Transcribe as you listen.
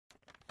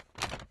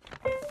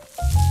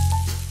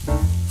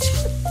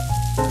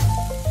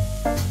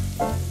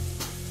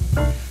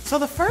So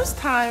the first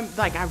time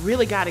I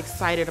really got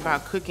excited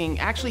about cooking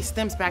actually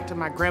stems back to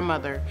my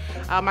grandmother.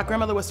 My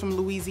grandmother was from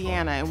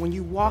Louisiana, and when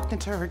you walked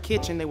into her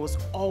kitchen, there was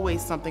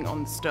always something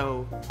on the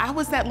stove. I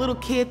was that little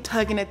kid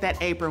tugging at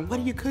that apron. What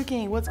are you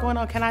cooking? What's going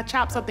on? Can I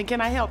chop something? Can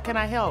I help? Can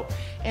I help?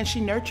 And she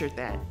nurtured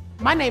that.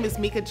 My name is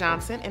Meika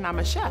Johnson, and I'm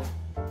a chef.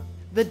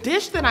 The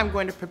dish that I'm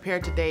going to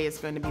prepare today is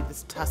going to be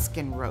this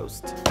Tuscan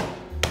roast.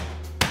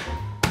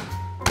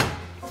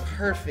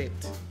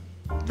 Perfect.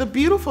 The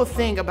beautiful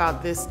thing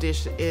about this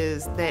dish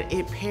is that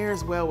it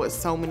pairs well with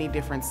so many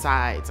different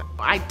sides.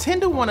 I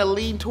tend to want to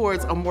lean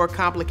towards a more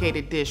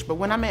complicated dish, but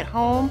when I'm at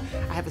home,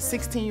 I have a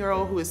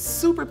 16-year-old who is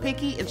super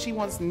picky and she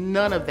wants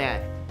none of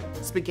that.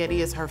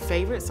 Spaghetti is her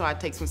favorite, so I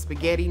take some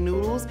spaghetti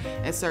noodles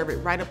and serve it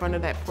right up under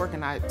that pork,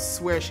 and I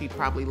swear she'd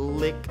probably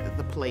lick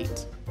the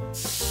plate. The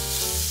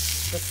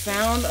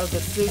sound of the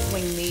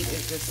sizzling meat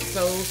is just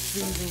so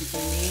soothing to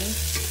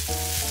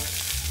me.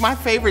 My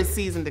favorite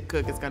season to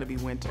cook is gonna be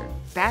winter.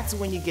 That's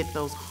when you get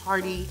those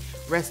hearty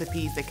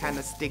recipes that kind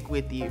of stick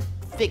with you.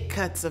 Thick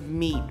cuts of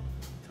meat.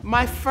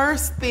 My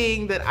first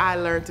thing that I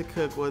learned to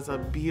cook was a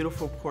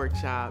beautiful pork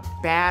chop,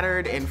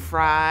 battered and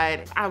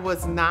fried. I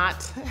was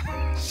not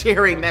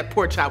sharing that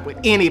pork chop with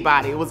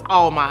anybody. It was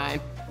all mine.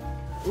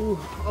 Ooh,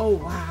 oh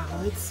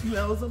wow, it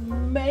smells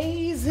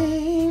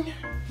amazing.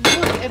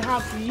 Look at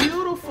how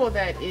beautiful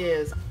that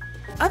is.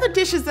 Other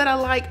dishes that I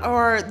like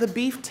are the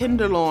beef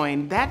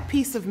tenderloin. That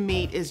piece of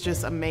meat is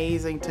just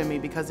amazing to me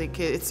because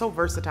it's so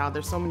versatile.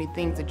 There's so many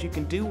things that you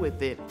can do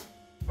with it.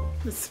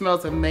 It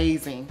smells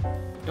amazing.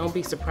 Don't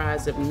be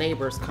surprised if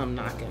neighbors come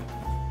knocking.